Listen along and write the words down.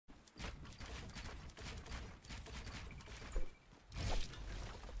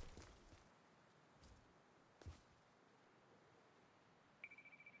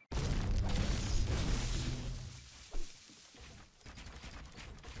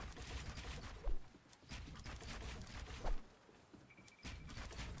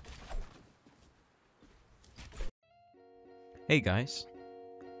Hey guys,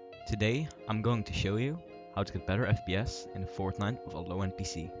 today I'm going to show you how to get better FPS in Fortnite with a low-end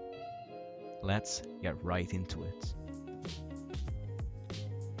PC. Let's get right into it.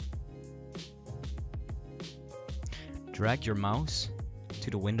 Drag your mouse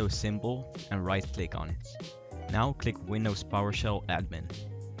to the Windows symbol and right click on it. Now click Windows PowerShell Admin.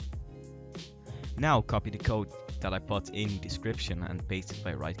 Now copy the code that I put in the description and paste it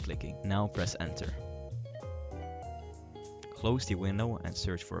by right clicking. Now press enter. Close the window and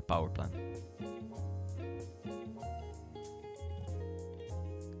search for a Powerplan.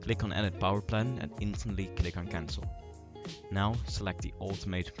 Click on Edit Powerplan and instantly click on Cancel. Now select the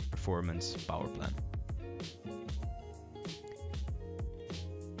Ultimate Performance Powerplan.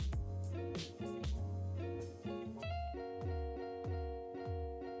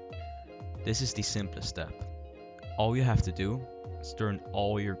 This is the simplest step. All you have to do is turn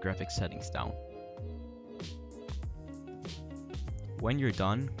all your graphics settings down. When you're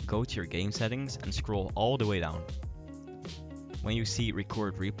done, go to your game settings and scroll all the way down. When you see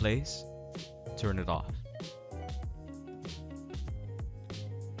Record Replays, turn it off.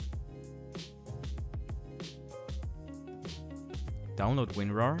 Download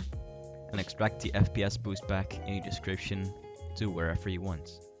WinRAR and extract the FPS boost pack in the description to wherever you want.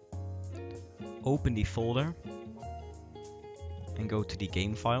 Open the folder and go to the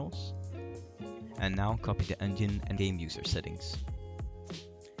game files, and now copy the engine and game user settings.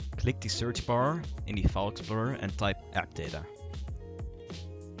 Click the search bar in the File Explorer and type app data.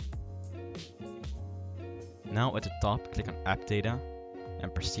 Now at the top, click on app data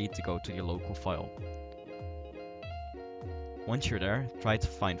and proceed to go to your local file. Once you're there, try to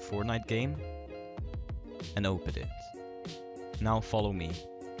find Fortnite game and open it. Now follow me.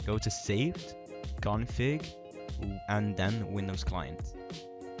 Go to Saved, Config, and then Windows Client.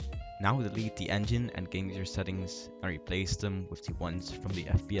 Now delete the engine and game user settings and replace them with the ones from the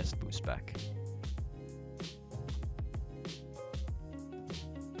FPS boost pack.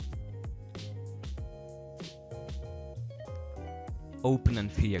 Open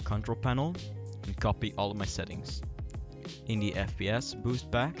NVIDIA control panel and copy all of my settings. In the FPS boost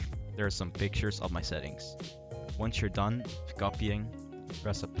pack, there are some pictures of my settings. Once you're done with copying,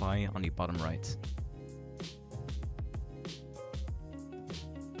 press apply on the bottom right.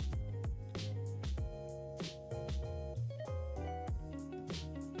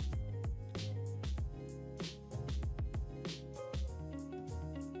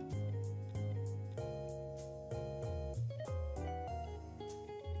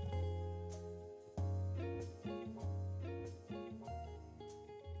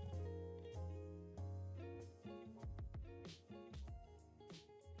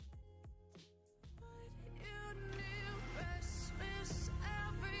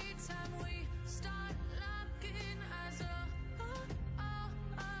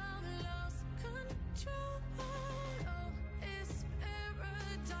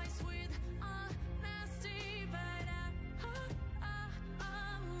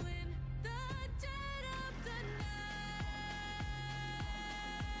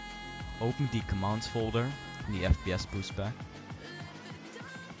 Open the commands folder in the FPS boost pack.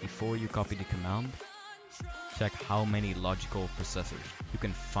 Before you copy the command, check how many logical processors. You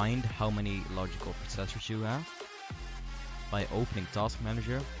can find how many logical processors you have by opening Task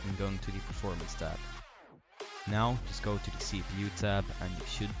Manager and going to the Performance tab. Now just go to the CPU tab and you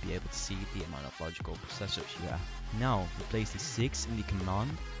should be able to see the amount of logical processors you have. Now replace the 6 in the command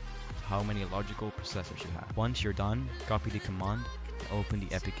with how many logical processors you have. Once you're done, copy the command and open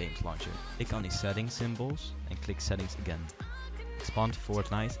the Epic Games Launcher. Click on the settings symbols and click settings again. Expand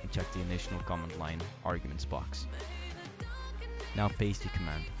Fortnite and check the initial command line arguments box. Now paste the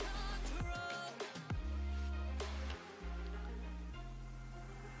command.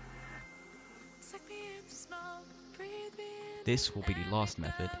 This will be the last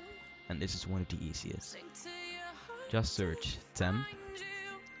method, and this is one of the easiest. Just search temp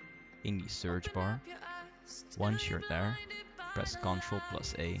in the search bar. Once you're there, press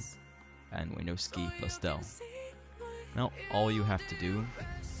Ctrl+A and Windows key plus del. Now all you have to do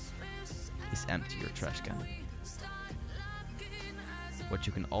is empty your trash can. What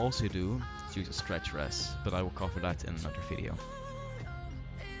you can also do is use a stretch res, but I will cover that in another video.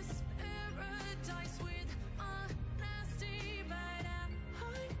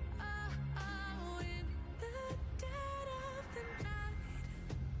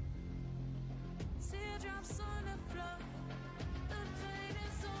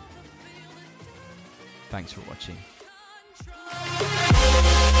 Thanks for watching.